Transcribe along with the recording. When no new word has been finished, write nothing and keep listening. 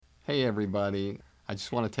Hey everybody, I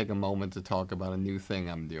just want to take a moment to talk about a new thing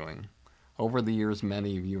I'm doing. Over the years,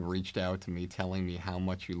 many of you have reached out to me telling me how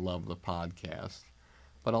much you love the podcast,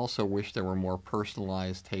 but also wish there were more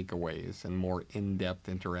personalized takeaways and more in-depth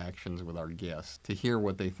interactions with our guests to hear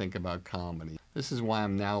what they think about comedy. This is why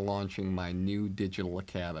I'm now launching my new digital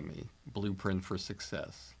academy, Blueprint for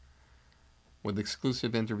Success. With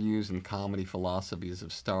exclusive interviews and comedy philosophies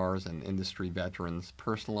of stars and industry veterans,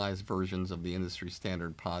 personalized versions of the industry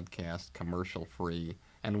standard podcast, commercial free,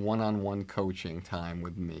 and one-on-one coaching time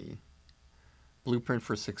with me. Blueprint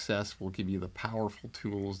for Success will give you the powerful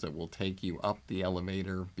tools that will take you up the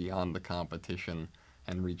elevator beyond the competition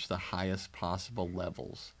and reach the highest possible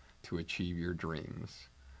levels to achieve your dreams.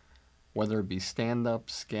 Whether it be stand-up,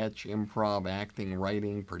 sketch, improv, acting,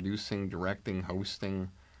 writing, producing, directing,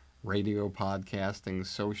 hosting, radio podcasting,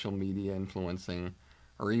 social media influencing,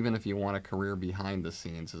 or even if you want a career behind the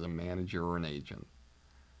scenes as a manager or an agent.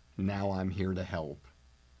 Now I'm here to help,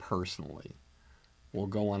 personally. We'll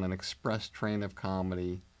go on an express train of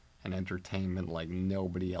comedy and entertainment like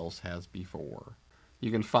nobody else has before.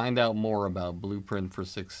 You can find out more about Blueprint for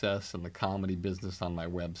Success and the comedy business on my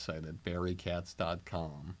website at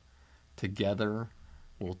barrykatz.com. Together,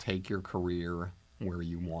 we'll take your career where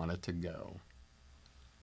you want it to go.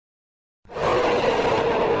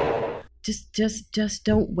 Just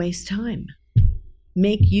don't waste time.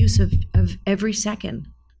 Make use of every second.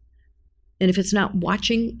 And if it's not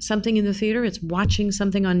watching something in the theater, it's watching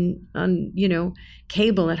something on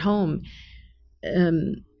cable at home.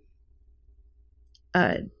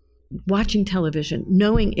 Watching television,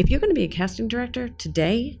 knowing if you're going to be a casting director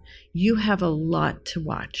today, you have a lot to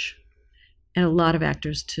watch and a lot of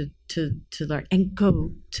actors to learn. And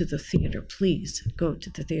go to the theater, please. Go to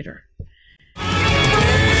the theater.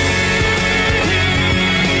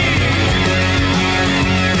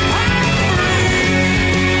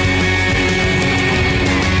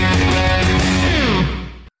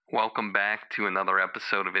 Welcome back to another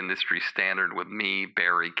episode of Industry Standard with me,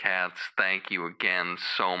 Barry Katz. Thank you again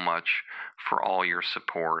so much for all your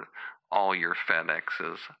support, all your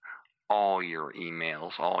FedExes, all your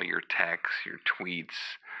emails, all your texts, your tweets.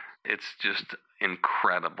 It's just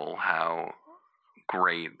incredible how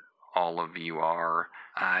great all of you are.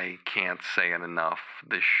 I can't say it enough.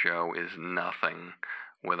 This show is nothing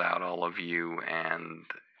without all of you, and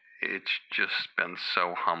it's just been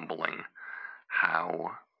so humbling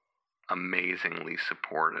how amazingly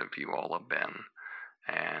supportive you all have been,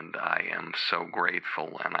 and I am so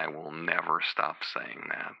grateful, and I will never stop saying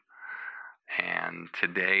that. And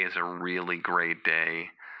today is a really great day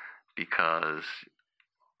because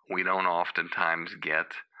we don't oftentimes get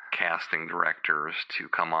casting directors to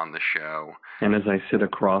come on the show. And as I sit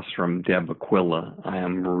across from Deb Aquila, I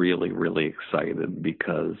am really, really excited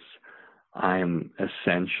because I'm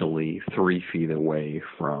essentially 3 feet away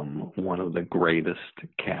from one of the greatest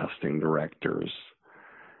casting directors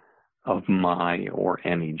of my or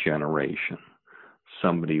any generation.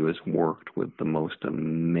 Somebody who has worked with the most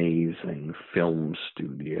amazing film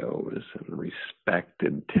studios and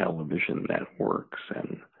respected television networks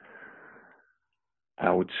and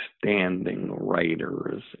outstanding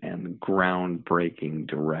writers and groundbreaking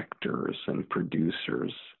directors and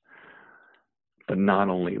producers. But not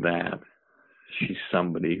only that, she's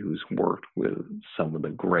somebody who's worked with some of the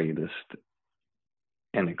greatest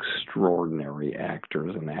and extraordinary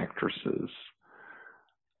actors and actresses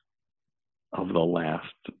of the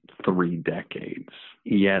last 3 decades.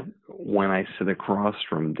 Yet, when I sit across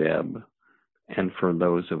from Deb, and for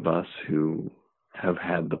those of us who have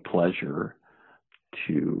had the pleasure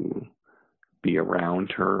to be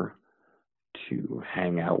around her, to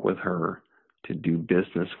hang out with her, to do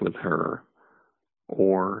business with her,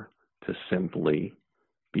 or to simply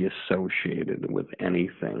be associated with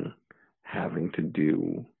anything having to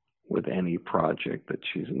do with any project that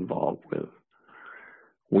she's involved with,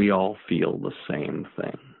 we all feel the same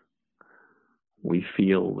thing. We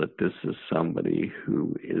feel that this is somebody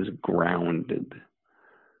who is grounded,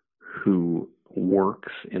 who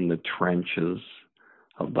works in the trenches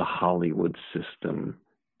of the Hollywood system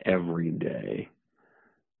every day,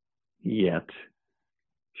 yet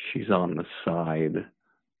she's on the side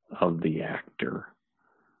of the actor.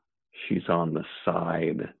 She's on the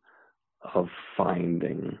side of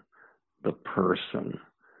finding the person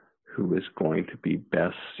who is going to be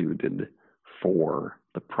best suited for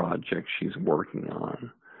the project she's working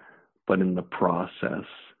on. But in the process,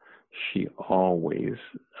 she always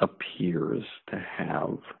appears to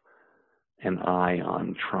have an eye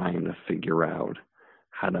on trying to figure out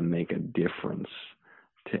how to make a difference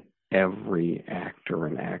to every actor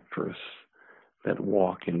and actress that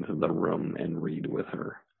walk into the room and read with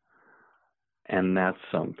her. And that's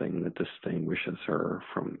something that distinguishes her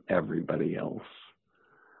from everybody else.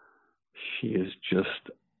 She is just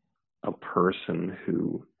a person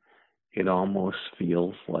who it almost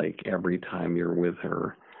feels like every time you're with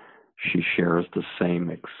her, she shares the same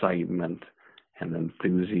excitement and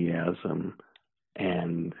enthusiasm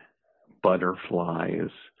and butterflies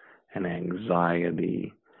and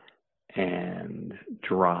anxiety and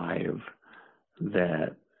drive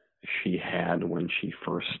that she had when she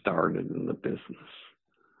first started in the business.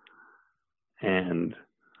 And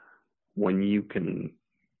when you can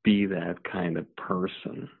be that kind of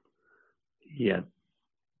person, yet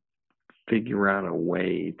figure out a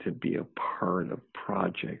way to be a part of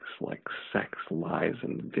projects like Sex, Lies,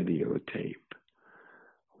 and Videotape,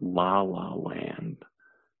 La La Land,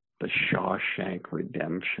 The Shawshank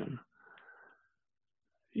Redemption,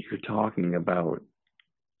 you're talking about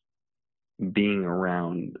being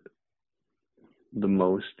around the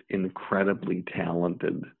most incredibly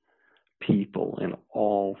talented people in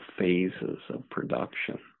all phases of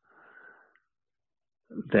production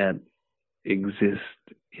that exist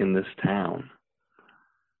in this town.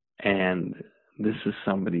 And this is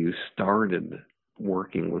somebody who started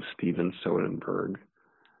working with Steven Soderbergh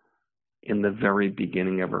in the very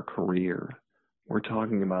beginning of her career. We're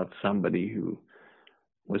talking about somebody who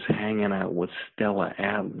was hanging out with Stella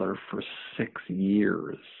Adler for 6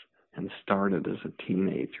 years and started as a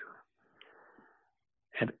teenager.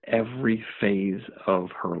 At every phase of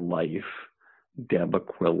her life, Deb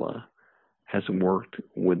Aquila has worked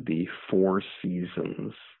with the 4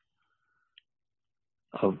 seasons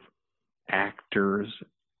of actors,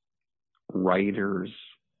 writers,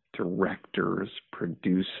 directors,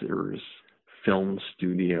 producers, film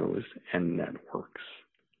studios, and networks.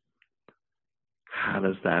 How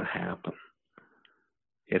does that happen?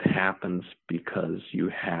 It happens because you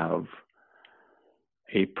have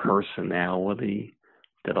a personality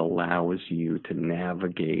that allows you to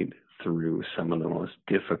navigate through some of the most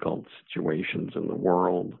difficult situations in the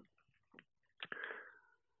world,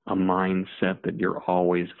 a mindset that you're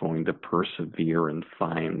always going to persevere and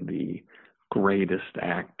find the greatest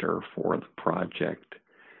actor for the project,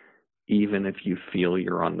 even if you feel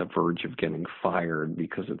you're on the verge of getting fired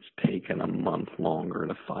because it's taken a month longer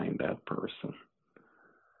to find that person.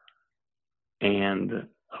 And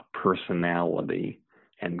a personality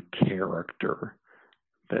and character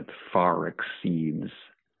that far exceeds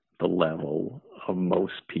the level of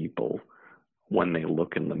most people when they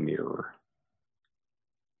look in the mirror.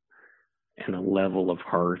 And a level of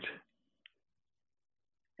heart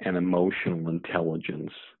and emotional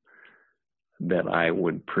intelligence that I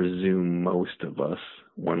would presume most of us,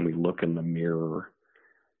 when we look in the mirror,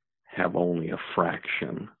 have only a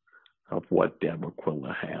fraction of what Deb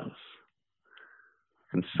Aquila has.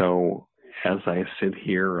 And so, as I sit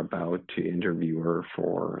here about to interview her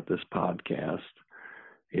for this podcast,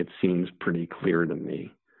 it seems pretty clear to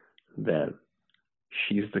me that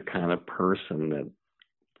she's the kind of person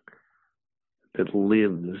that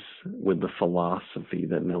lives with the philosophy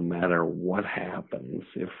that no matter what happens,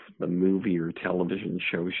 if the movie or television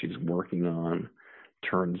show she's working on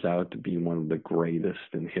turns out to be one of the greatest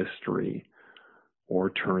in history, or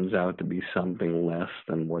turns out to be something less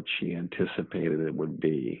than what she anticipated it would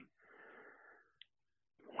be,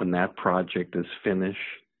 when that project is finished,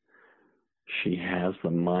 she has the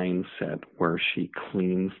mindset where she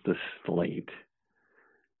cleans the slate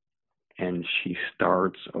and she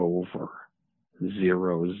starts over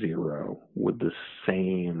 0-0 with the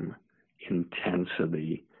same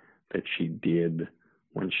intensity that she did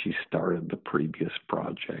when she started the previous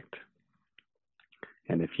project.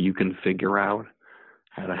 And if you can figure out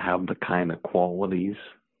how to have the kind of qualities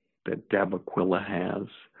that Deb Aquila has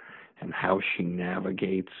and how she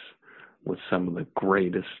navigates with some of the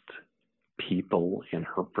greatest people in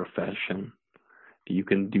her profession, if you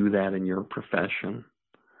can do that in your profession,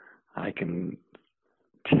 I can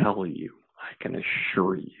tell you, I can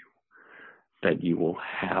assure you that you will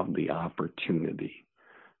have the opportunity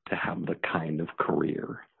to have the kind of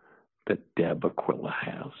career that Deb Aquila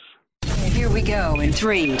has. Here we go in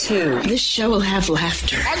 3, 2. This show will have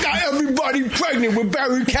laughter. I got everybody pregnant with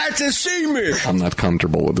Barry Katz and semen. I'm not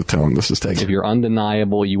comfortable with the tone this is taking. If you're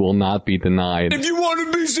undeniable, you will not be denied. If you want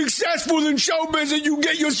to be successful in show business, you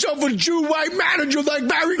get yourself a Jew white manager like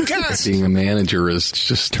Barry Katz. Being a manager is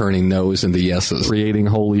just turning no's into yeses. Creating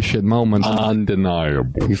holy shit moments.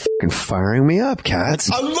 Undeniable. You fucking firing me up, Katz.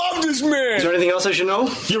 I love this man. Is there anything else I should know?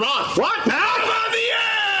 You're on. What? Now? I'm on the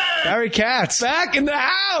air! Barry Katz. Back in the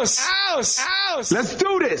house. Let's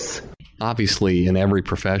do this. Obviously, in every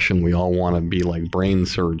profession, we all want to be like brain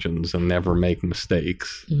surgeons and never make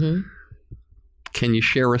mistakes. Mm-hmm. Can you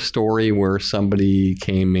share a story where somebody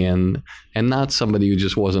came in, and not somebody who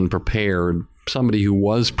just wasn't prepared, somebody who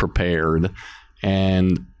was prepared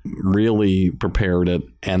and really prepared it,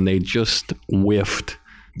 and they just whiffed?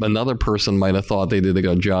 Another person might have thought they did a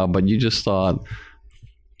good job, but you just thought,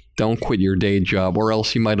 don't quit your day job. Or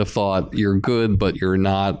else you might have thought, you're good, but you're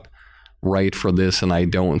not right for this, and I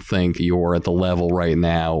don't think you're at the level right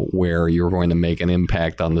now where you're going to make an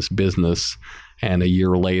impact on this business. And a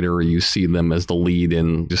year later, you see them as the lead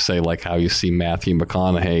in, just say like how you see Matthew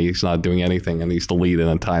McConaughey, he's not doing anything, and he's the lead in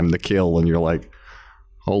A Time to Kill, and you're like,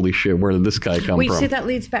 holy shit, where did this guy come from? See, that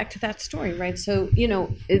leads back to that story, right? So,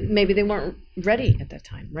 maybe they weren't ready at that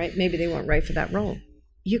time, right? Maybe they weren't right for that role.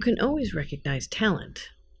 You can always recognize talent,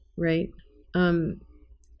 right?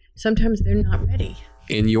 Sometimes they're not ready.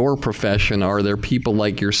 In your profession, are there people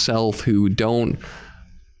like yourself who don't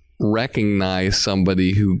recognize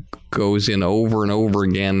somebody who goes in over and over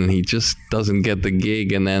again and he just doesn't get the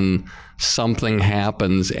gig, and then something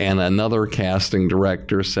happens and another casting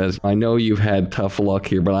director says, I know you've had tough luck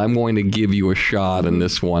here, but I'm going to give you a shot in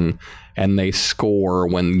this one, and they score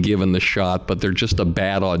when given the shot, but they're just a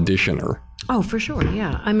bad auditioner? Oh, for sure,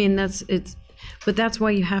 yeah. I mean, but that's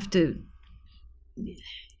why you have to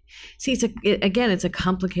see, it's a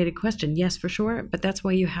complicated question. Yes, for sure, but that's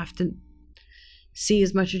why you have to see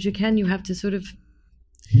as much as you can. You have to sort of,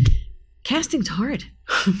 casting's hard.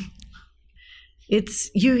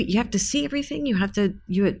 It's you have to see everything. You have to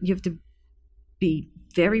be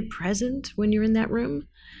very present when you're in that room.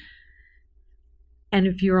 And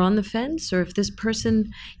if you're on the fence, or if this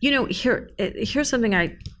person, here's something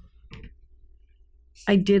I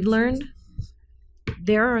did learn.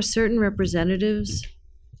 There are certain representatives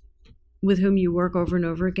with whom you work over and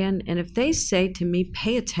over again, and if they say to me,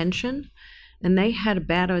 pay attention, and they had a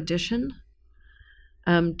bad audition,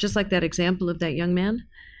 just like that example of that young man,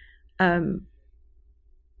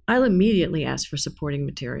 I'll immediately ask for supporting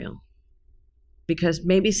material, because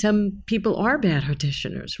maybe some people are bad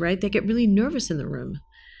auditioners, right? They get really nervous in the room,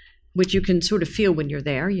 which you can sort of feel when you're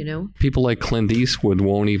there, People like Clint Eastwood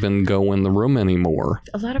won't even go in the room anymore.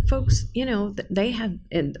 A lot of folks, they have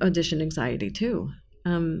audition anxiety too.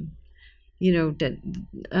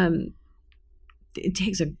 It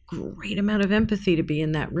takes a great amount of empathy to be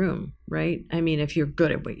in that room, right? I mean, if you're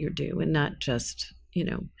good at what you do and not just,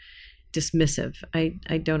 dismissive.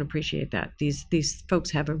 I don't appreciate that. These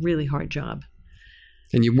folks have a really hard job.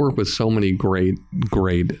 And you work with so many great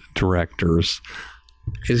directors.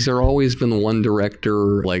 Has there always been one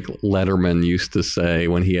director, like Letterman used to say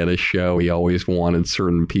when he had a show, he always wanted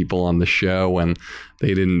certain people on the show and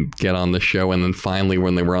they didn't get on the show, and then finally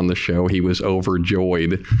when they were on the show, he was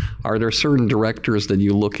overjoyed. Are there certain directors that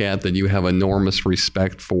you look at that you have enormous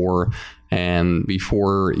respect for, and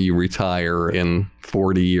before you retire in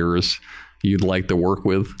 40 years, you'd like to work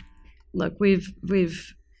with? Look,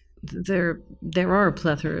 there are a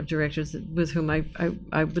plethora of directors with whom I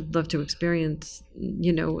would love to experience,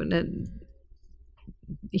 and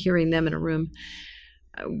hearing them in a room.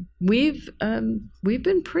 We've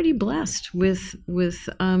been pretty blessed with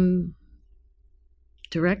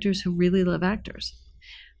directors who really love actors.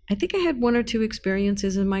 I think I had one or two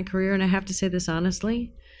experiences in my career, and I have to say this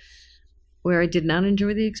honestly, where I did not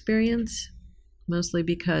enjoy the experience, mostly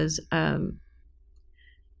because I'm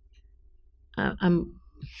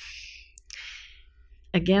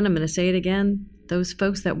going to say it again. Those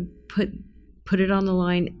folks that put it on the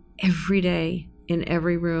line every day in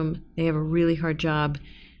every room, they have a really hard job.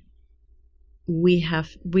 We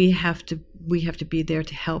have to be there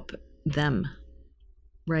to help them,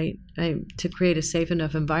 right? To create a safe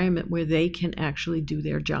enough environment where they can actually do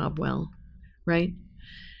their job well, right?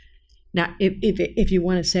 Now, if you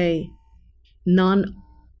want to say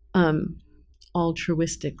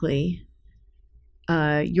altruistically,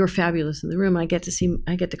 you're fabulous in the room, I get to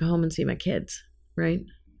go home and see my kids, right?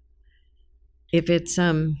 If it's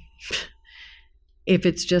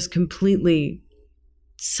just completely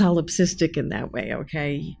solipsistic in that way,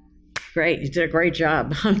 okay, great, you did a great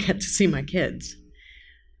job, I'll get to see my kids.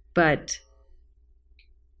 But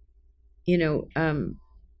we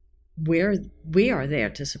are there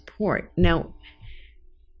to support. Now,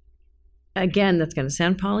 again, that's going to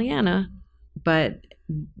sound Pollyanna, but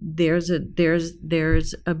there's a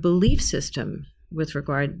belief system with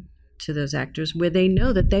regard to those actors where they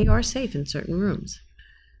know that they are safe in certain rooms.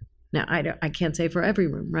 Now, I can't say for every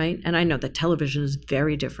room, right? And I know that television is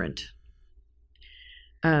very different.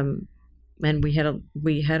 And we had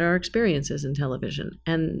our experiences in television,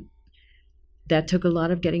 and that took a lot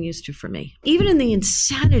of getting used to for me. Even in the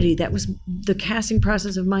insanity that was the casting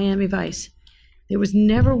process of Miami Vice, there was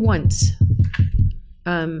never once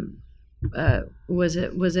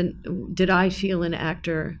did I feel an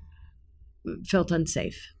actor felt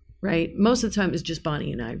unsafe, right? Most of the time it was just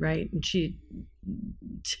Bonnie and I, right? And she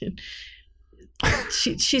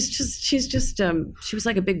was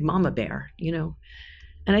like a big mama bear, you know?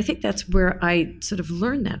 And I think that's where I sort of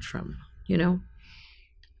learned that from, you know?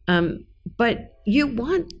 But you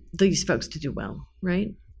want these folks to do well,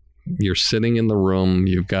 right? You're sitting in the room,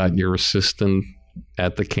 you've got your assistant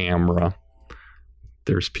at the camera,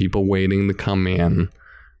 there's people waiting to come in,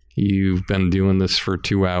 you've been doing this for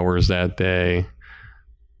 2 hours that day,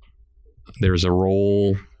 there's a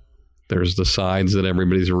roll, there's the sides that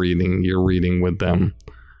everybody's reading, you're reading with them.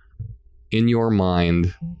 In your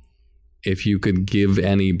mind, if you could give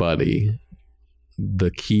anybody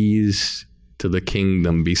the keys to the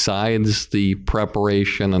kingdom, besides the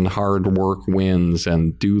preparation and hard work wins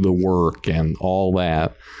and do the work and all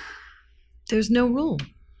that, there's no rule.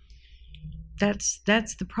 That's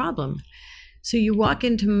the problem. So you walk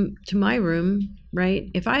into my room,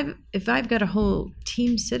 right? If I've got a whole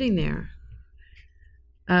team sitting there,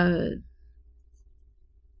 I'm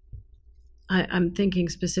thinking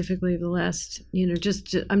specifically the last, you know,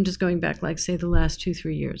 I'm just going back, like, say, the last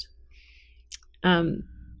 2-3 years.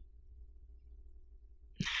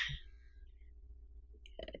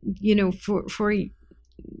 You know, for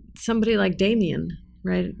somebody like Damien,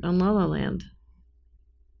 right, on La La Land,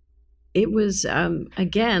 it was,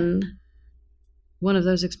 again, one of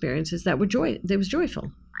those experiences that was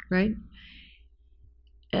joyful, right?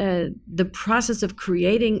 The process of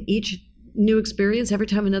creating each new experience, every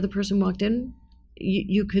time another person walked in,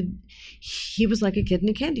 he was like a kid in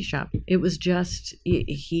a candy shop. It was just,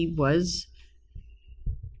 he was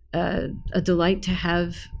a delight to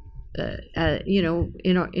have, you know,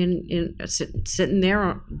 sitting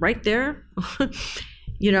there, right there,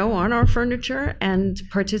 you know, on our furniture and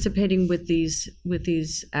participating with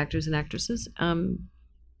these actors and actresses,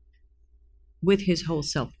 with his whole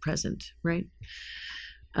self present, right?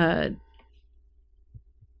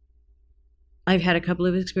 I've had a couple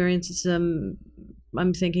of experiences I'm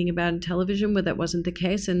thinking about in television where that wasn't the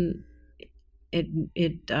case, and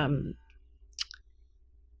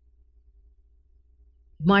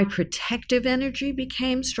my protective energy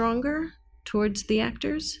became stronger towards the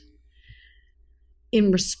actors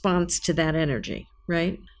in response to that energy,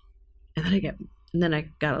 right? And then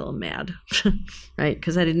I got a little mad, right?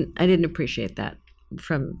 Because I didn't appreciate that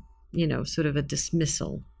from, you know, sort of a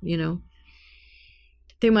dismissal, you know.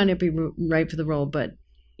 They might not be right for the role, but,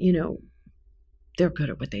 you know, they're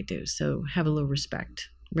good at what they do. So have a little respect,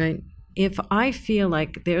 right? If I feel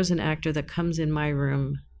like there's an actor that comes in my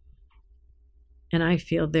room and I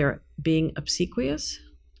feel they're being obsequious,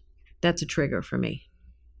 that's a trigger for me.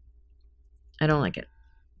 I don't like it,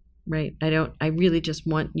 right? I really just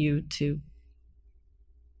want you to,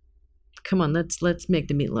 come on, let's make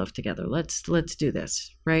the meatloaf together. Let's do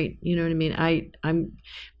this, right? You know what I mean? I'm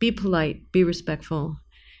be polite, be respectful.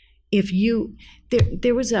 If you,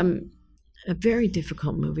 there was a very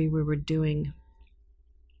difficult movie we were doing,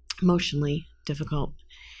 emotionally difficult,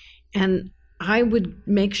 and I would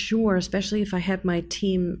make sure, especially if I had my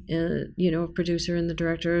team, you know, producer and the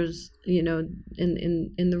directors, you know,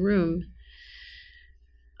 in the room,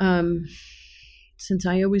 since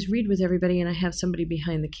I always read with everybody and I have somebody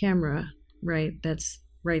behind the camera, right, that's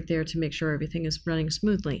right there to make sure everything is running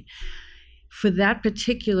smoothly. For that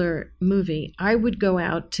particular movie, I would go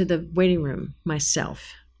out to the waiting room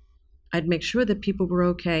myself. I'd make sure that people were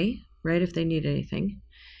okay, right, if they need anything.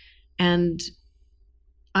 And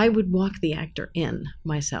I would walk the actor in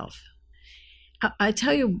myself. I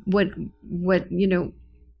tell you what, you know,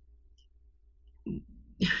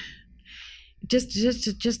 just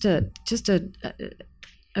a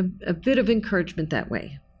bit of encouragement that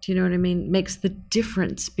way. Do you know what I mean? Makes the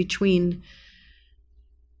difference between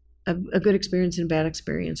a good experience and a bad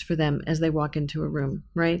experience for them as they walk into a room,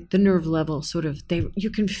 right? The nerve level sort of,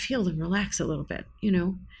 you can feel them relax a little bit, you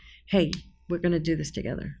know? Hey, we're going to do this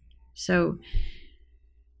together. So,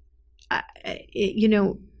 you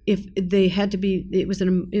know, if they had to be, it was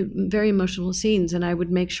very emotional scenes, and I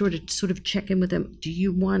would make sure to sort of check in with them. Do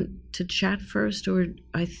you want to chat first, or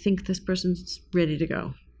I think this person's ready to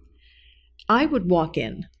go? I would walk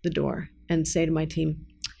in the door and say to my team,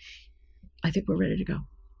 I think we're ready to go.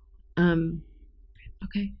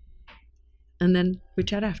 Okay. And then we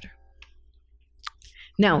chat after.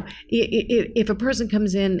 Now, if a person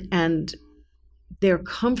comes in and they're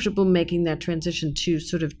comfortable making that transition to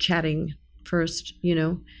sort of chatting first, you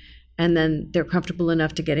know, and then they're comfortable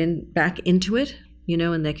enough to get back into it, you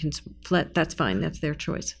know, and they can split, that's fine. That's their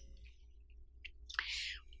choice.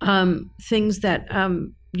 Things that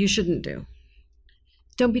you shouldn't do.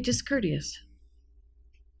 Don't be discourteous.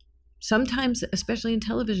 Sometimes, especially in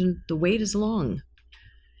television, the wait is long.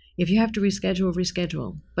 If you have to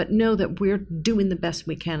reschedule. But know that we're doing the best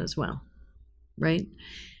we can as well, right?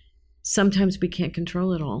 Sometimes we can't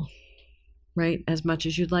control it all, right? As much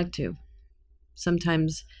as you'd like to.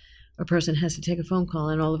 Sometimes a person has to take a phone call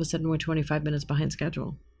and all of a sudden we're 25 minutes behind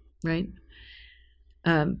schedule, right?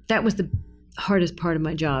 That was the hardest part of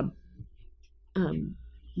my job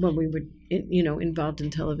when we were, involved in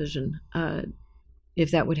television,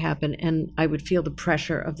 if that would happen. And I would feel the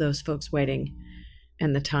pressure of those folks waiting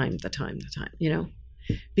and the time,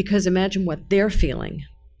 because imagine what they're feeling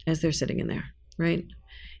as they're sitting in there, right?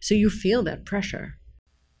 So you feel that pressure.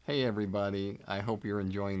 Hey everybody, I hope you're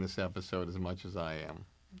enjoying this episode as much as I am.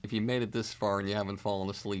 If you made it this far and you haven't fallen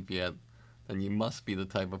asleep yet, then you must be the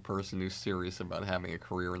type of person who's serious about having a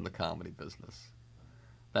career in the comedy business.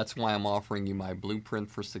 That's why I'm offering you my Blueprint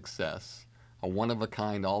for Success, a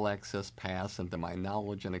one-of-a-kind all-access pass into my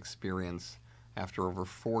knowledge and experience after over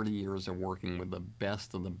 40 years of working with the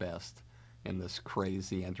best of the best in this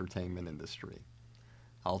crazy entertainment industry.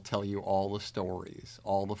 I'll tell you all the stories,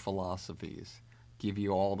 all the philosophies, give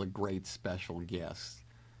you all the great special guests,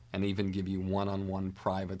 and even give you one-on-one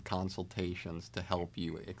private consultations to help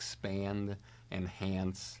you expand,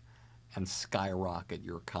 enhance, and skyrocket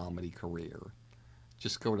your comedy career.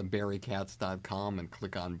 Just go to barrykatz.com and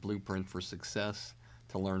click on Blueprint for Success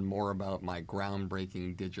to learn more about my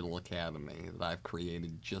groundbreaking digital academy that I've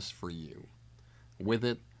created just for you. With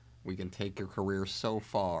it, we can take your career so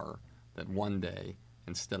far that one day,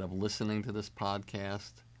 instead of listening to this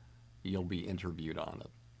podcast, you'll be interviewed on it.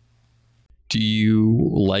 Do you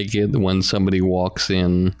like it when somebody walks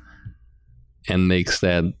in and makes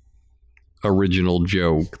that original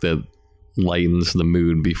joke that lightens the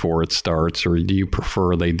mood before it starts, or do you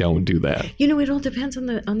prefer they don't do that? It all depends on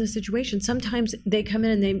the situation. Sometimes they come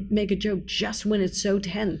in and they make a joke just when it's so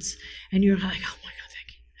tense, and you're like, oh my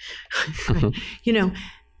God, thank you.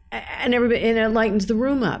 And everybody, and it lightens the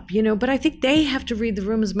room up, but I think they have to read the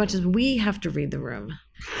room as much as we have to read the room.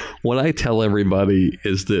 What I tell everybody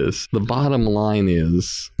is this. The bottom line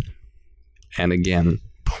is, and again,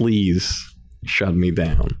 please shut me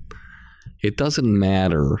down. It doesn't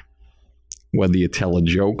matter whether you tell a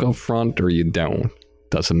joke up front or you don't.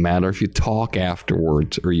 Doesn't matter if you talk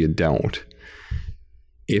afterwards or you don't.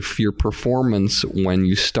 If your performance, when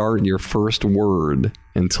you start your first word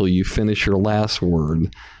until you finish your last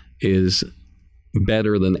word, is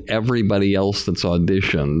better than everybody else that's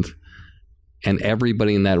auditioned, and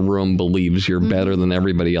everybody in that room believes you're better than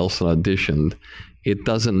everybody else that auditioned, it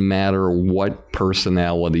doesn't matter what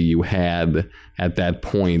personality you had at that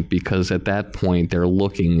point, because at that point they're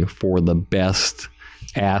looking for the best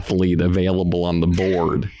athlete available on the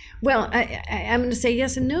board. Well, I'm going to say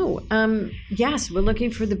yes and no. Yes, we're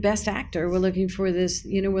looking for the best actor. We're looking for this,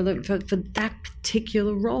 we're looking for that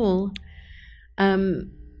particular role.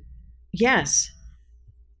 Yes.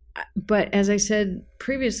 But as I said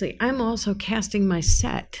previously, I'm also casting my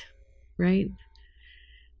set, right?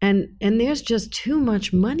 And there's just too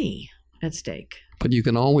much money at stake. But you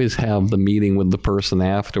can always have the meeting with the person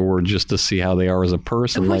afterward just to see how they are as a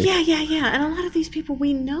person. Well, yeah. And a lot of these people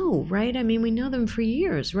we know, right? I mean, we know them for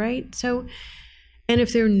years, right? So, and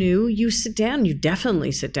if they're new, you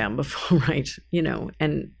definitely sit down before, right?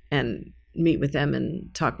 And meet with them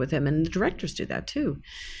and talk with them. And the directors do that too.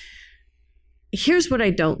 Here's what I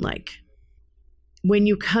don't like. When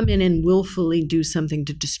you come in and willfully do something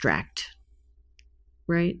to distract,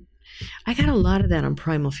 right? I got a lot of that on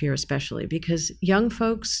Primal Fear, especially because young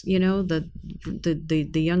folks, the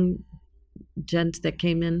young gents that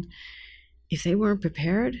came in, if they weren't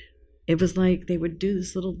prepared, it was like they would do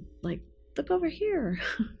this little, like, look over here.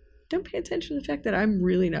 Don't pay attention to the fact that I'm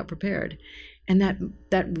really not prepared. And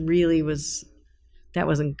that really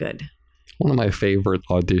wasn't good. One of my favorite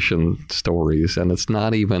audition stories, and it's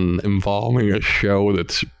not even involving a show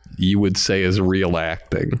that you would say is real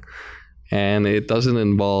acting. And it doesn't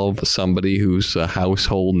involve somebody who's a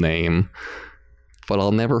household name, but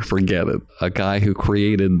I'll never forget it. A guy who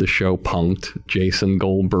created the show Punk'd, Jason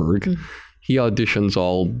Goldberg, he auditions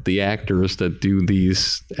all the actors that do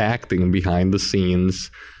these acting behind the scenes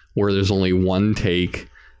where there's only one take.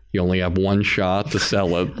 You only have one shot to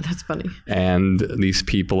sell it. That's funny. And these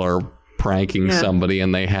people are pranking somebody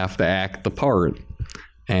and they have to act the part.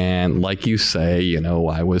 And like you say,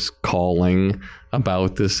 I was calling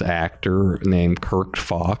about this actor named Kirk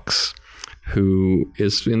Fox, who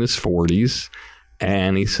is in his 40s.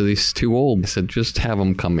 And he said, he's too old. I said, just have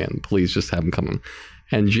him come in. Please just have him come in.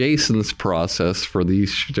 And Jason's process for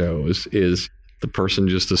these shows is The person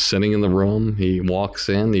just is sitting in the room. He walks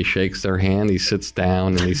in, he shakes their hand, he sits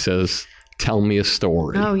down, and he says, "Tell me a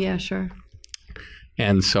story." Oh, yeah, sure.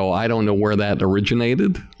 And so I don't know where that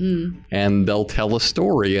originated. And they'll tell a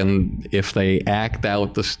story. And if they act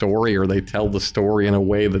out the story or they tell the story in a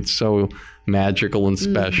way that's so magical and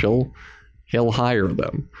special, he'll hire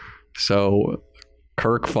them. So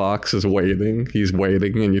Kirk Fox is waiting. He's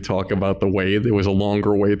waiting, and you talk about the wait. It was a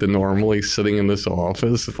longer wait than normal. He's sitting in this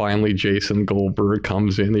office. Finally, Jason Goldberg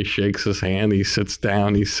comes in. He shakes his hand. He sits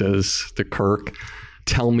down. He says to Kirk,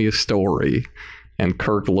 "Tell me a story." And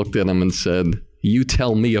Kirk looked at him and said, "You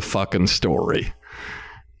tell me a fucking story."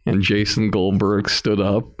 And Jason Goldberg stood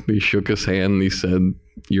up. He shook his hand and he said,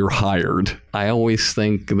 "You're hired." I always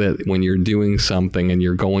think that when you're doing something and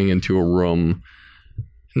you're going into a room,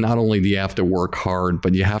 not only do you have to work hard,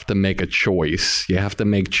 but you have to make a choice. You have to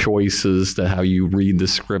make choices to how you read the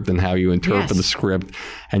script and how you interpret the script,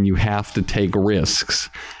 and you have to take risks.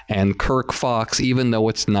 And Kirk Fox, even though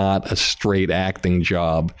it's not a straight acting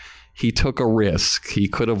job, he took a risk. He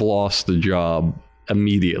could have lost the job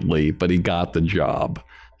immediately, but he got the job.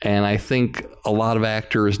 And I think a lot of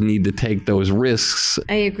actors need to take those risks.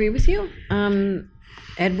 I agree with you.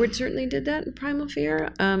 Edward certainly did that in Primal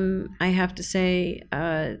Fear. I have to say,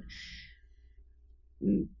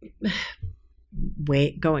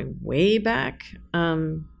 going way back,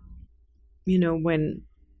 when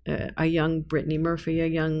a young Brittany Murphy, a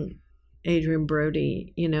young Adrian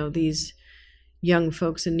Brody, these young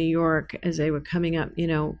folks in New York as they were coming up,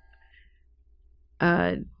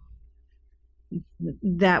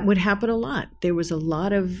 that would happen a lot. There was a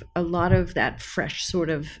lot of that fresh sort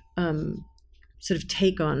of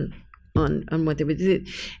take on what they would do,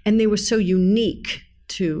 and they were so unique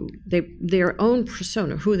to their own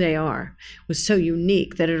persona, who they are, was so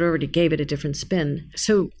unique that it already gave it a different spin.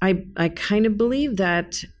 So I kind of believe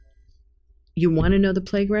that you want to know the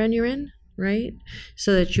playground you're in, right?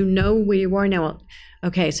 So that you know where you are now.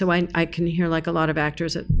 Okay, so I can hear like a lot of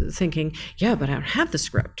actors thinking, yeah, but I don't have the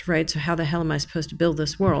script, right? So how the hell am I supposed to build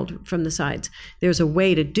this world from the sides? There's a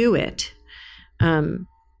way to do it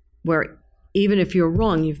where even if you're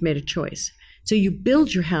wrong, you've made a choice. So you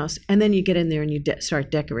build your house and then you get in there and you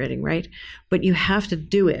start decorating, right? But you have to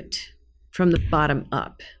do it from the bottom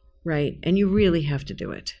up, right? And you really have to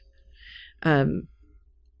do it. And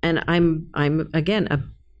I've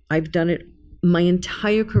done it my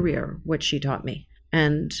entire career, what she taught me.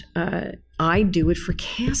 And I do it for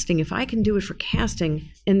casting. If I can do it for casting,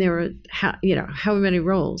 and there are however many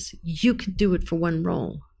roles, you can do it for one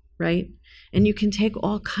role, right? And you can take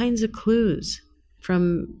all kinds of clues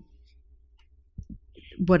from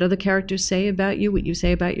what other characters say about you, what you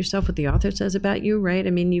say about yourself, what the author says about you, right?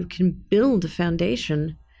 I mean, you can build a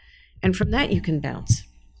foundation, and from that you can bounce.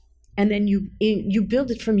 And then you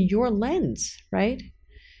build it from your lens, right?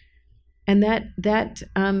 And that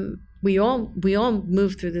we all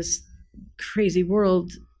move through this crazy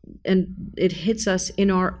world, and it hits us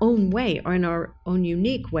in our own way, or in our own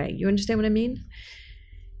unique way. You understand what I mean?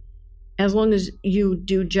 As long as you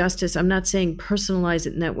do justice, I'm not saying personalize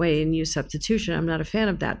it in that way and use substitution. I'm not a fan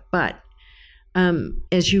of that. But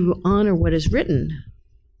as you honor what is written,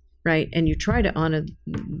 right, and you try to honor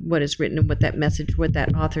what is written and what that message, what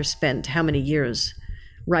that author spent how many years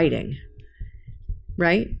writing,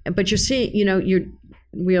 right? But you're seeing,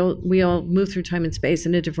 we all move through time and space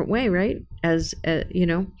in a different way, right? As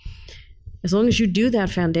long as you do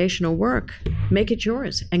that foundational work, make it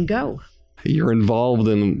yours and go. You're involved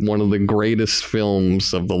in one of the greatest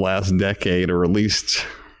films of the last decade, or at least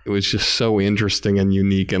it was just so interesting and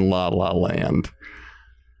unique in La La Land.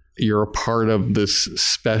 You're a part of this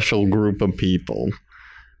special group of people.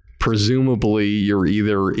 Presumably, you're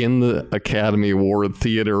either in the Academy Award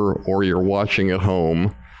theater or you're watching at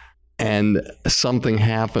home, and something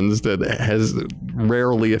happens that has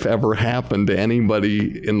rarely, if ever, happened to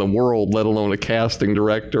anybody in the world, let alone a casting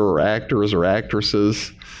director or actors or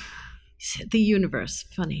actresses. The universe,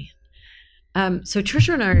 funny. So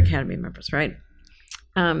Trisha and I are Academy members, right?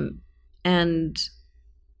 And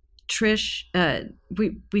Trish,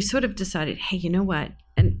 we sort of decided, hey, you know what?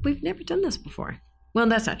 And we've never done this before. Well,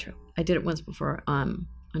 that's not true. I did it once before on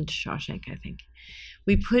Shawshank, I think.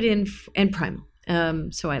 We put in, and Primal,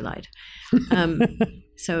 so I lied.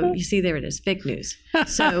 So you see, there it is, fake news.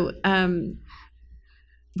 So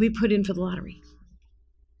we put in for the lottery,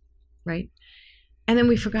 right? And then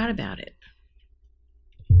we forgot about it.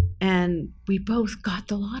 And we both got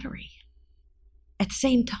the lottery at the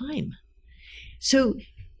same time. So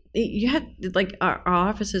you had, like, our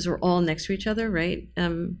offices were all next to each other, right?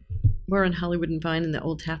 We're on Hollywood and Vine in the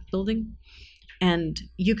old Taft building. And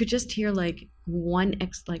you could just hear like one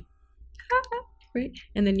like, right?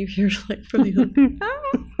 And then you hear like from the other,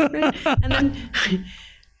 right? And then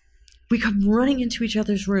we come running into each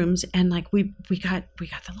other's rooms, and like we got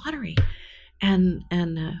the lottery, and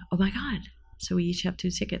oh my God! So we each have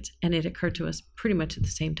 2 tickets, and it occurred to us pretty much at the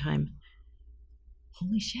same time.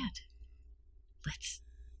 Holy shit!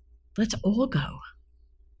 Let's all go,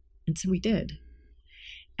 and so we did,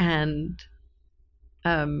 and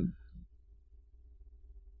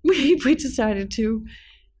we decided to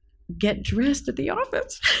get dressed at the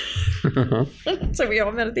office. So we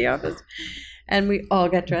all met at the office, and we all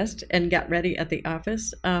got dressed and got ready at the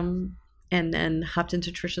office, and then hopped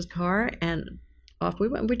into Trisha's car, and off we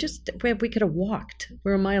went. We could have walked.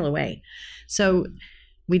 We're a mile away. So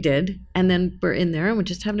we did, and then we're in there, and we're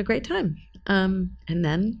just having a great time. And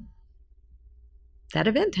then that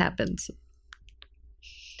event happens.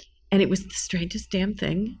 And it was the strangest damn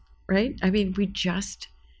thing, right? I mean, we just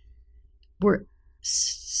were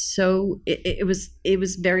so, it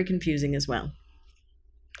was very confusing as well.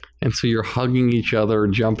 And so you're hugging each other,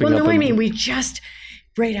 jumping up. Well, no, I mean, we stood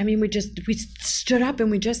up,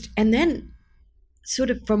 and then sort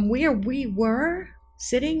of from where we were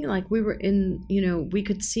sitting, like we were in, we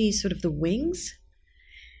could see sort of the wings,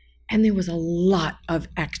 and there was a lot of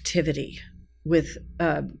activity with,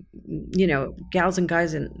 gals and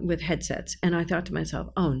guys with headsets. And I thought to myself,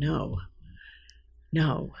 oh no,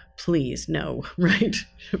 please, no, right?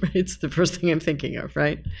 It's the first thing I'm thinking of,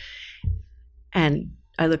 right? And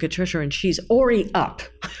I look at Trisha, and she's already up,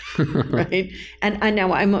 right? And I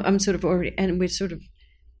know I'm sort of already, and we're sort of,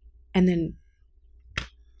 and then,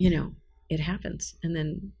 it happens. And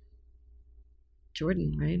then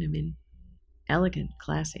Jordan, right? I mean, elegant,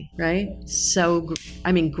 classy, right? So,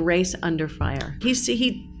 grace under fire. He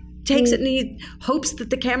takes it, and he hopes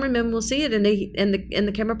that the cameraman will see it, and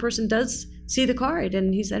the camera person does see the card,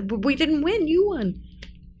 and he said, well, we didn't win, you won.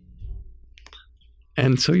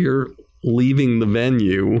 And so you're leaving the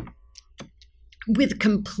venue with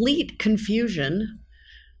complete confusion,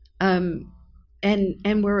 and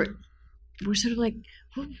we're sort of like,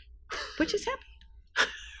 what just happened?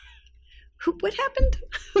 What happened?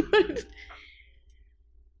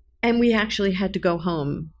 And we actually had to go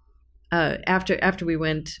home after we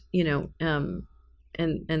went, and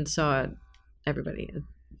saw everybody at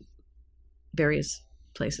various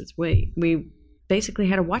places. We basically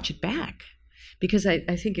had to watch it back, because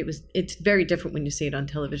I think it's very different when you see it on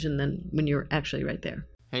television than when you're actually right there.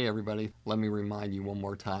 Hey everybody, let me remind you one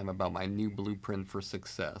more time about my new Blueprint for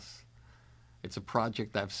Success. It's a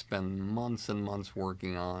project I've spent months and months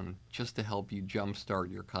working on just to help you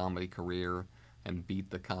jumpstart your comedy career and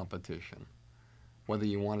beat the competition. Whether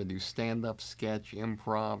you want to do stand-up, sketch,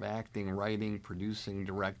 improv, acting, writing, producing,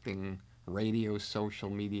 directing, radio,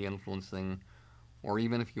 social media influencing, or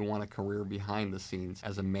even if you want a career behind the scenes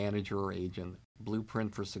as a manager or agent,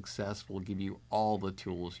 Blueprint for Success will give you all the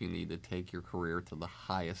tools you need to take your career to the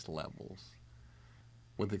highest levels.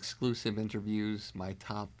 With exclusive interviews, my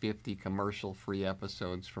top 50 commercial-free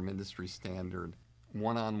episodes from industry standard,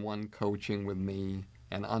 one-on-one coaching with me,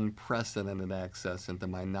 and unprecedented access into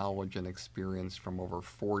my knowledge and experience from over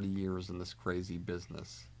 40 years in this crazy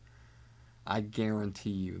business. I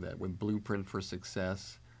guarantee you that with Blueprint for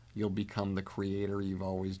Success, you'll become the creator you've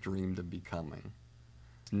always dreamed of becoming.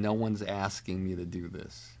 No one's asking me to do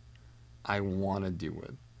this. I want to do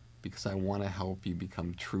it because I want to help you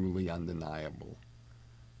become truly undeniable.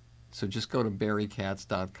 So just go to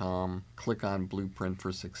barrykatz.com, click on Blueprint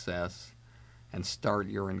for Success, and start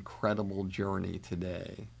your incredible journey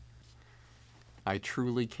today. I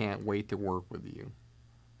truly can't wait to work with you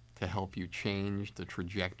to help you change the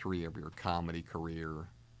trajectory of your comedy career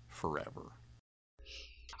forever.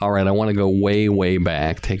 All right, I want to go way, way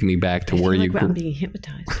back. Take me back to where you grew. I'm being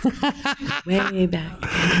hypnotized. Way back.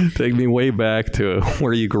 Take me way back to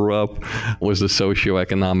where you grew up. Was the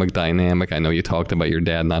socioeconomic dynamic? I know you talked about your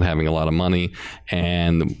dad not having a lot of money.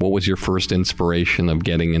 And what was your first inspiration of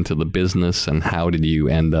getting into the business? And how did you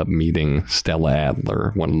end up meeting Stella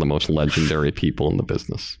Adler, one of the most legendary people in the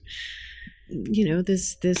business?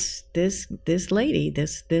 This lady,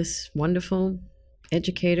 this wonderful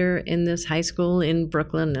educator in this high school in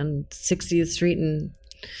Brooklyn and 60th Street and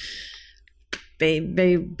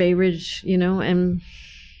Bay Ridge, and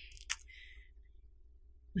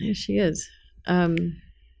there she is.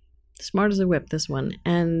 Smart as a whip, this one.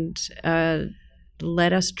 And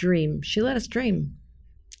let us dream. She let us dream.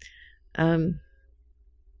 I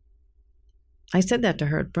said that to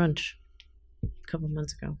her at brunch a couple of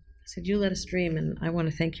months ago. I said, you let us dream, and I want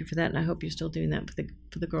to thank you for that, and I hope you're still doing that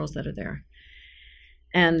for the girls that are there.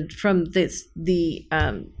 And from this,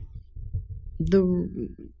 when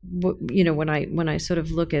I sort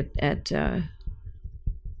of look at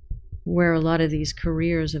where a lot of these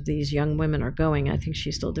careers of these young women are going, I think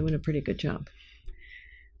she's still doing a pretty good job.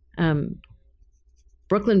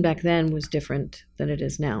 Brooklyn back then was different than it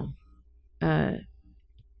is now.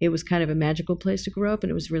 It was kind of a magical place to grow up, and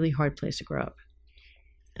it was a really hard place to grow up.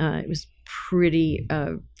 It was pretty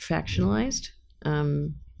factionalized.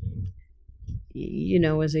 You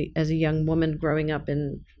know, as a young woman growing up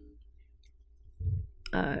in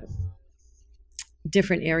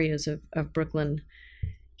different areas of Brooklyn,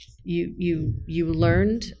 you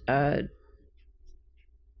learned.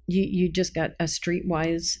 You just got a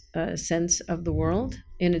streetwise sense of the world,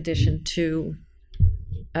 in addition to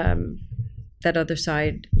that other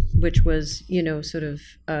side, which was, you know, sort of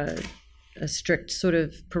a strict sort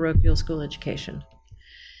of parochial school education.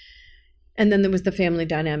 And then there was the family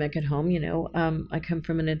dynamic at home. You know, I come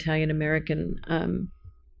from an Italian-American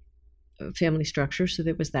family structure, so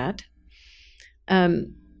there was that.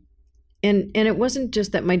 And it wasn't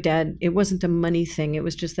just that my dad, it wasn't a money thing. It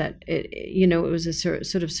was just that, it was a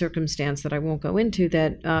sort of circumstance that I won't go into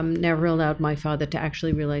that never allowed my father to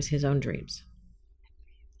actually realize his own dreams.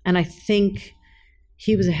 And I think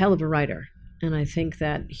he was a hell of a writer. And I think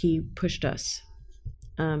that he pushed us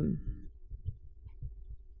to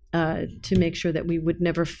make sure that we would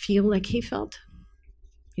never feel like he felt,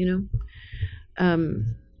 you know.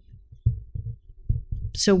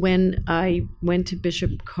 So when I went to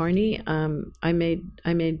Bishop Kearney, I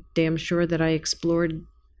made damn sure that I explored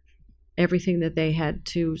everything that they had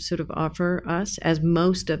to sort of offer us, as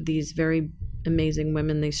most of these very amazing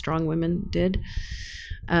women, these strong women, did.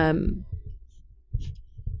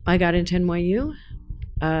 I got into NYU.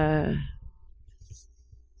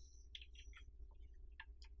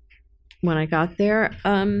 When I got there,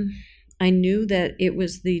 I knew that it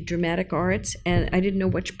was the dramatic arts, and I didn't know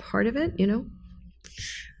which part of it, you know.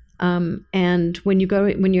 And when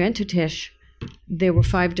you enter Tisch, there were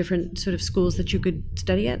 5 different sort of schools that you could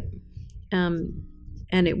study at, and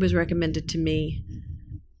it was recommended to me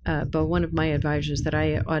by one of my advisors that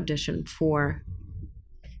I auditioned for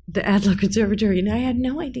the Adler Conservatory, and I had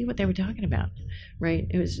no idea what they were talking about, right?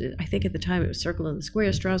 It was, I think at the time, it was Circle in the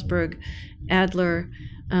Square, Strasberg, Adler,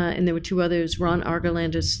 and there were 2 others, Ron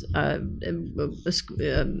Argelander's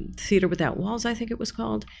Theater Without Walls, I think it was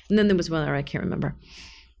called, and then there was one other, I can't remember.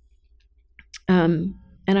 And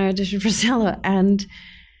I auditioned for Stella, and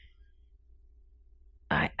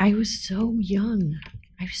I was so young.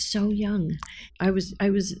 I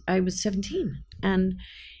was 17,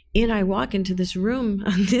 and I walk into this room,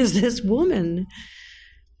 and there's this woman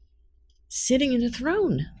sitting in a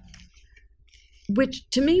throne, which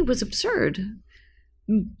to me was absurd.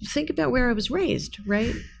 Think about where I was raised,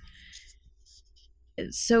 right?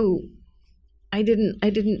 So I didn't,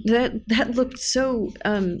 that looked so,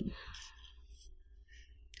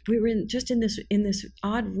 we were in this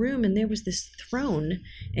odd room, and there was this throne,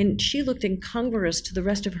 and she looked incongruous to the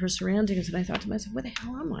rest of her surroundings, and I thought to myself, where the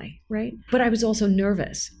hell am I, right? But I was also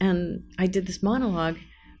nervous, and I did this monologue.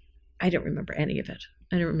 I don't remember any of it.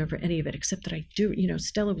 Except that I do, you know,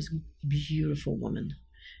 Stella was a beautiful woman.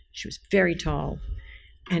 She was very tall,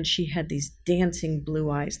 and she had these dancing blue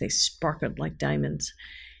eyes. They sparkled like diamonds.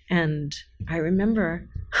 And I remember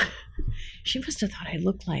she must have thought I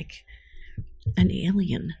looked like an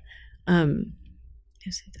alien. I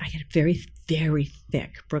had a very, very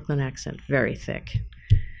thick Brooklyn accent, very thick.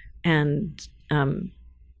 And,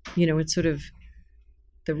 you know, it's sort of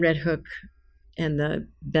the Red Hook and the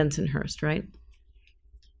Bensonhurst, right?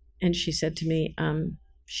 And she said to me,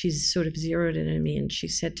 she's sort of zeroed in on me, and she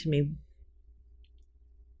said to me,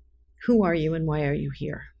 who are you and why are you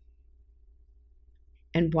here?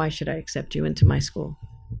 And why should I accept you into my school?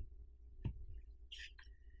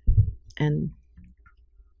 And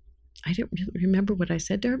I don't really remember what I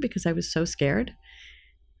said to her because I was so scared.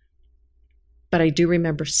 But I do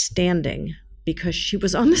remember standing because she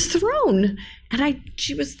was on this throne, and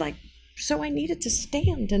she was like, so I needed to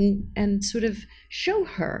stand and sort of show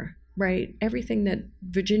her, right? Everything that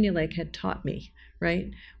Virginia Lake had taught me,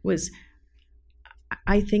 right, was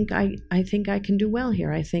I think I can do well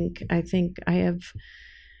here. I think I'd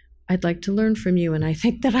like to learn from you, and I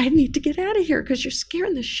think that I need to get out of here because you're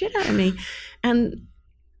scaring the shit out of me. And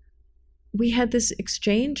we had this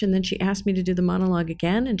exchange, and then she asked me to do the monologue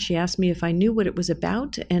again, and she asked me if I knew what it was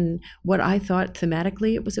about and what I thought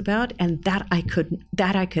thematically it was about, and that I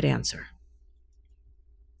could answer.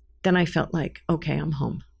 Then I felt like, okay, I'm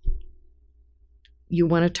home. You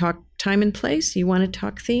want to talk time and place? You want to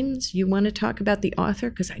talk themes? You want to talk about the author?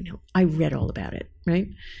 Because I know, I read all about it, right?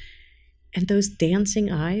 And those dancing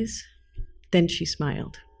eyes, then she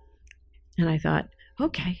smiled. And I thought,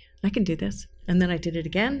 okay, I can do this. And then I did it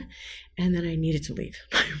again, and then I needed to leave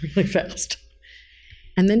really fast.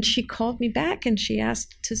 And then she called me back and she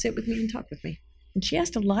asked to sit with me and talk with me. And she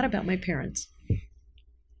asked a lot about my parents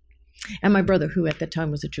and my brother, who at that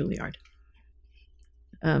time was at Juilliard.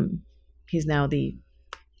 He's now the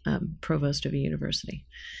provost of a university.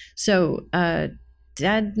 So Dad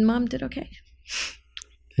and Mom did okay.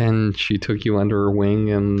 And she took you under her wing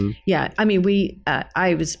and... Yeah, I mean,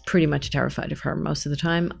 I was pretty much terrified of her most of the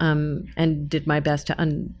time, and did my best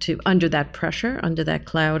to under that pressure, under that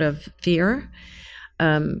cloud of fear,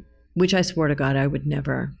 which I swore to God I would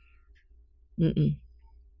never...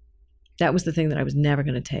 That was the thing that I was never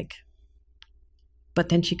going to take. But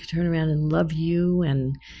then she could turn around and love you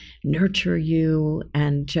and nurture you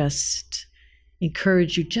and just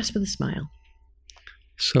encourage you just with a smile.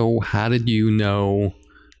 So how did you know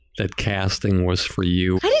that casting was for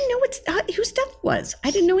you? I didn't know who Stella was.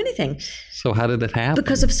 I didn't know anything. So how did it happen?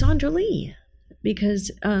 Because of Sandra Lee.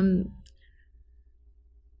 Because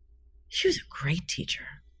she was a great teacher.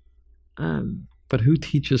 But who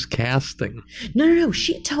teaches casting? No.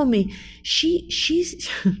 She told me she's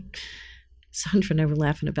Sandra and I were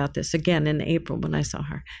laughing about this again in April when I saw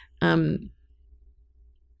her.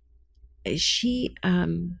 She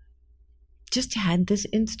just had this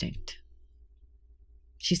instinct.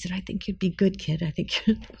 She said, "I think you'd be good, kid. I think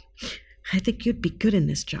you'd be good in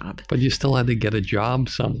this job." But you still had to get a job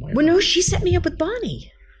somewhere. Well, no, she set me up with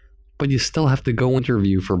Bonnie. But you still have to go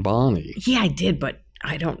interview for Bonnie. Yeah, I did, but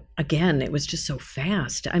again, it was just so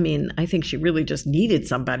fast. I mean, I think she really just needed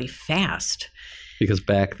somebody fast. Because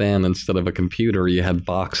back then, instead of a computer, you had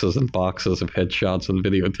boxes and boxes of headshots and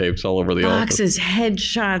videotapes all over the office. Boxes,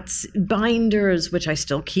 headshots, binders, which I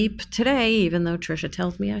still keep today, even though Trisha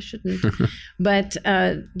tells me I shouldn't. But,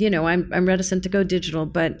 I'm reticent to go digital,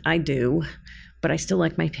 but I do. But I still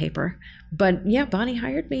like my paper. But, yeah, Bonnie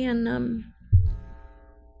hired me, and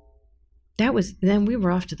then we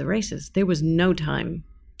were off to the races. There was no time.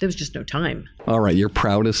 There was just no time. All right, your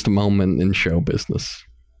proudest moment in show business.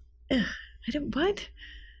 What?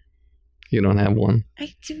 You don't have one?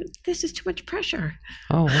 This is too much pressure.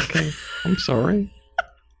 Oh, okay. I'm sorry.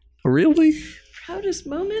 Really? Proudest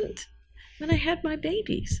moment? When I had my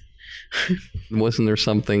babies. Wasn't there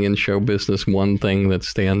something in show business, one thing that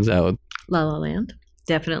stands out? La La Land.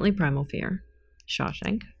 Definitely Primal Fear.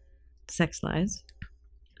 Shawshank. Sex Lies.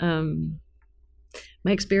 My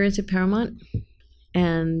experience at Paramount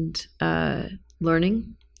and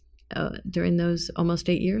learning during those almost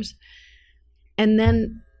 8 years. And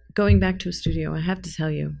then going back to a studio, I have to tell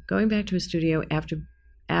you, going back to a studio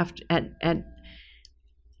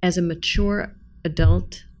as a mature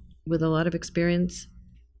adult with a lot of experience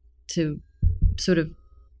to sort of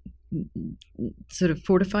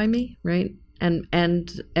fortify me, right? And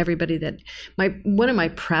everybody one of my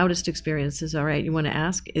proudest experiences, all right, you want to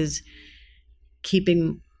ask, is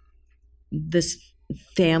keeping this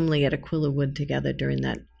family at Aquila Wood together during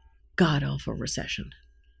that god-awful recession.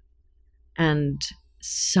 And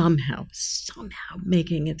somehow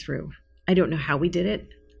making it through. I don't know how we did it,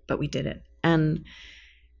 but we did it. And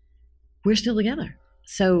we're still together.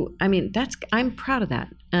 So, I mean, I'm proud of that.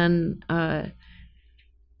 And then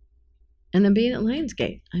being at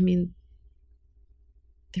Lionsgate, I mean,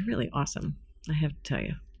 they're really awesome, I have to tell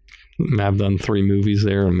you. I've done 3 movies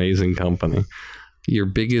there, amazing company. Your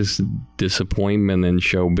biggest disappointment in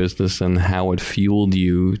show business and how it fueled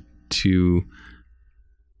you to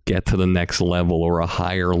get to the next level or a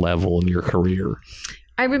higher level in your career?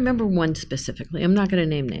 I remember one specifically. I'm not going to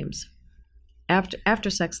name names. After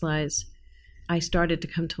Sex Lies, I started to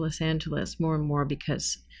come to Los Angeles more and more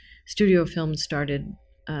because studio films started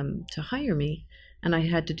to hire me, and I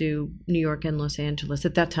had to do New York and Los Angeles.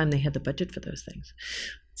 At that time, they had the budget for those things.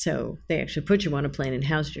 So they actually put you on a plane and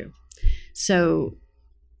housed you. So,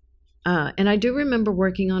 and I do remember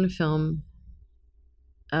working on a film.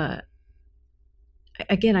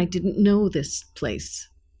 Again, I didn't know this place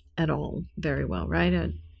at all very well, right?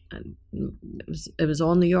 It was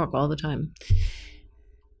all New York all the time.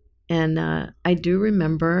 And I do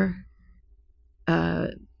remember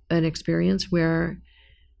an experience where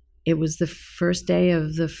it was the first day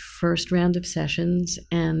of the first round of sessions,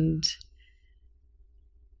 and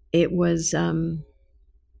it was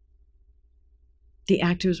the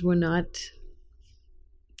actors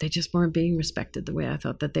they just weren't being respected the way I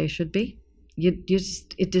thought that they should be. It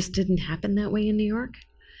just didn't happen that way in New York.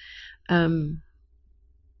 And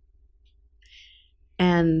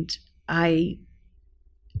I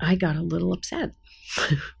got a little upset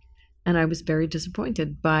and I was very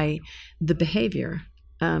disappointed by the behavior.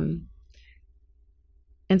 And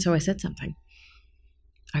so I said something.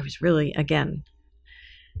 I was really, again,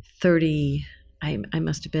 30, I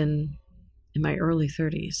must have been in my early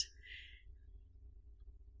 30s.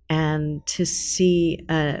 And to see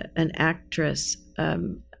an actress,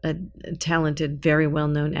 a talented, very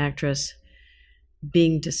well-known actress,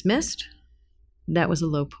 being dismissed, that was a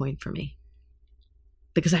low point for me.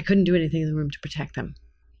 Because I couldn't do anything in the room to protect them.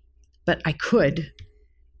 But I could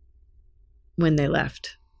when they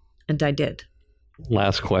left, and I did.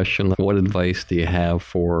 Last question. What advice do you have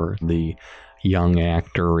for the young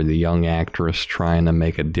actor or the young actress trying to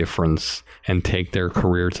make a difference and take their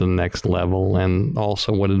career to the next level? And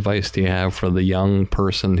also, what advice do you have for the young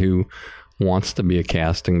person who wants to be a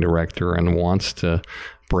casting director and wants to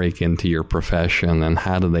break into your profession, and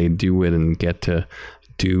how do they do it and get to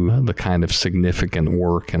do the kind of significant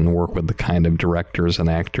work and work with the kind of directors and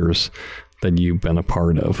actors that you've been a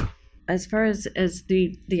part of? As far as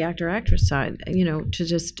the actor-actress side, to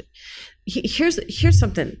just, here's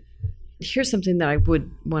something that I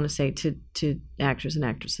would want to say to actors and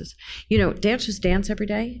actresses. Dancers dance every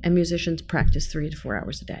day, and musicians practice 3 to 4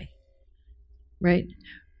 hours a day, right?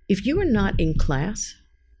 If you are not in class,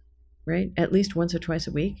 right, at least once or twice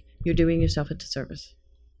a week, you're doing yourself a disservice,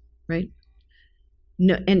 right?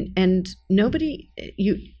 No, and nobody,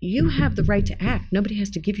 you have the right to act. Nobody has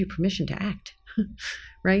to give you permission to act,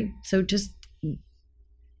 right? So just,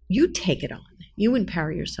 you take it on. You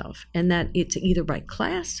empower yourself, and that it's either by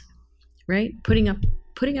class, right? Putting up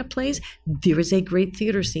plays. There is a great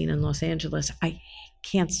theater scene in Los Angeles. I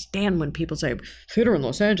can't stand when people say theater in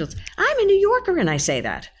Los Angeles. I'm a New Yorker and I say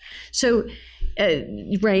that. So,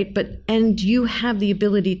 right, and you have the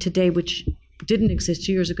ability today, which didn't exist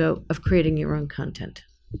 2 years ago, of creating your own content.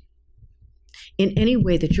 In any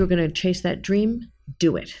way that you're going to chase that dream,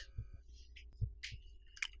 do it.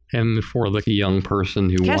 And for the young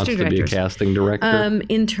person who wants to be a casting director?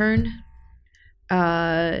 Intern,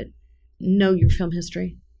 know your film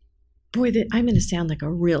history. Boy, I'm going to sound like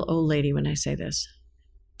a real old lady when I say this.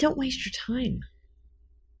 Don't waste your time.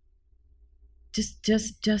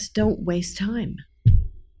 Just don't waste time.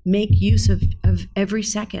 Make use of every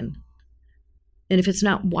second. And if it's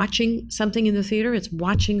not watching something in the theater, it's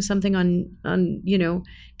watching something on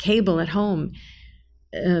cable at home.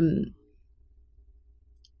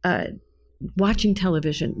 Watching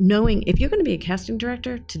television, knowing if you're going to be a casting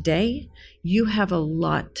director today, you have a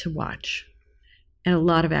lot to watch and a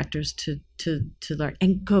lot of actors to learn.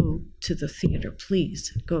 And go to the theater,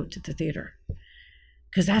 please go to the theater,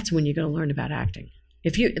 because that's when you're going to learn about acting.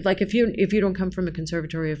 If you don't come from a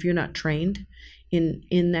conservatory, if you're not trained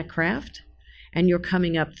in that craft, and you're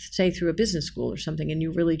coming up, say, through a business school or something, and you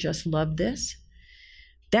really just love this,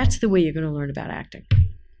 that's the way you're going to learn about acting.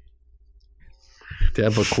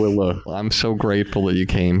 Deb Aquila, I'm so grateful that you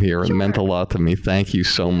came here. It meant a lot to me. Thank you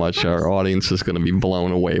so much. Our audience is going to be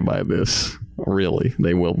blown away by this. Really,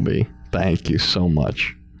 they will be. Thank you so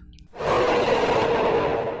much.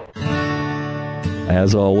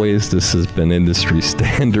 As always, this has been Industry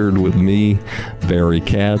Standard with me, Barry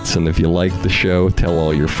Katz. And if you like the show, tell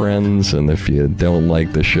all your friends. And if you don't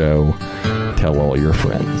like the show, tell all your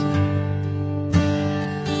friends.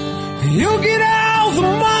 You get all the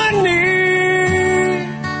money,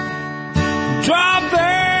 drive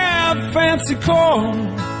that fancy car.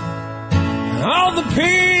 All the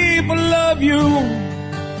people love you,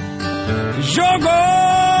 'cause you're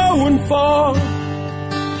going far.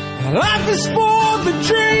 Life is for the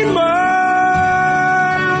dreamers.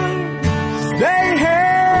 They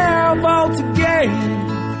have all to gain.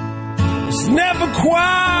 It's never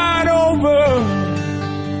quite over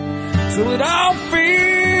till it all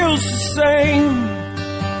feels the same.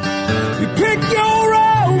 You pick your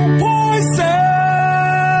own poison,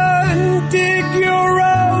 dig your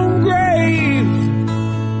own grave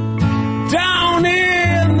down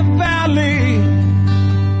in the valley.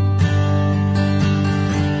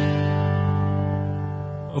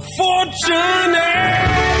 A fortunate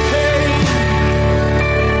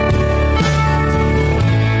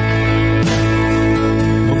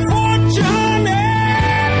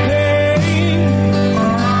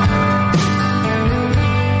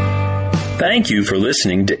Thank you for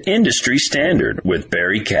listening to Industry Standard with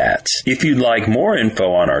Barry Katz. If you'd like more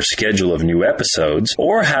info on our schedule of new episodes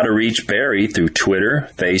or how to reach Barry through Twitter,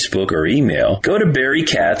 Facebook, or email, go to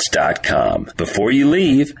barrykatz.com. Before you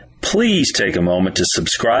leave, please take a moment to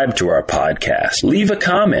subscribe to our podcast, leave a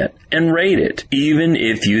comment, and rate it, even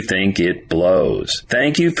if you think it blows.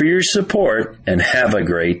 Thank you for your support, and have a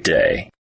great day.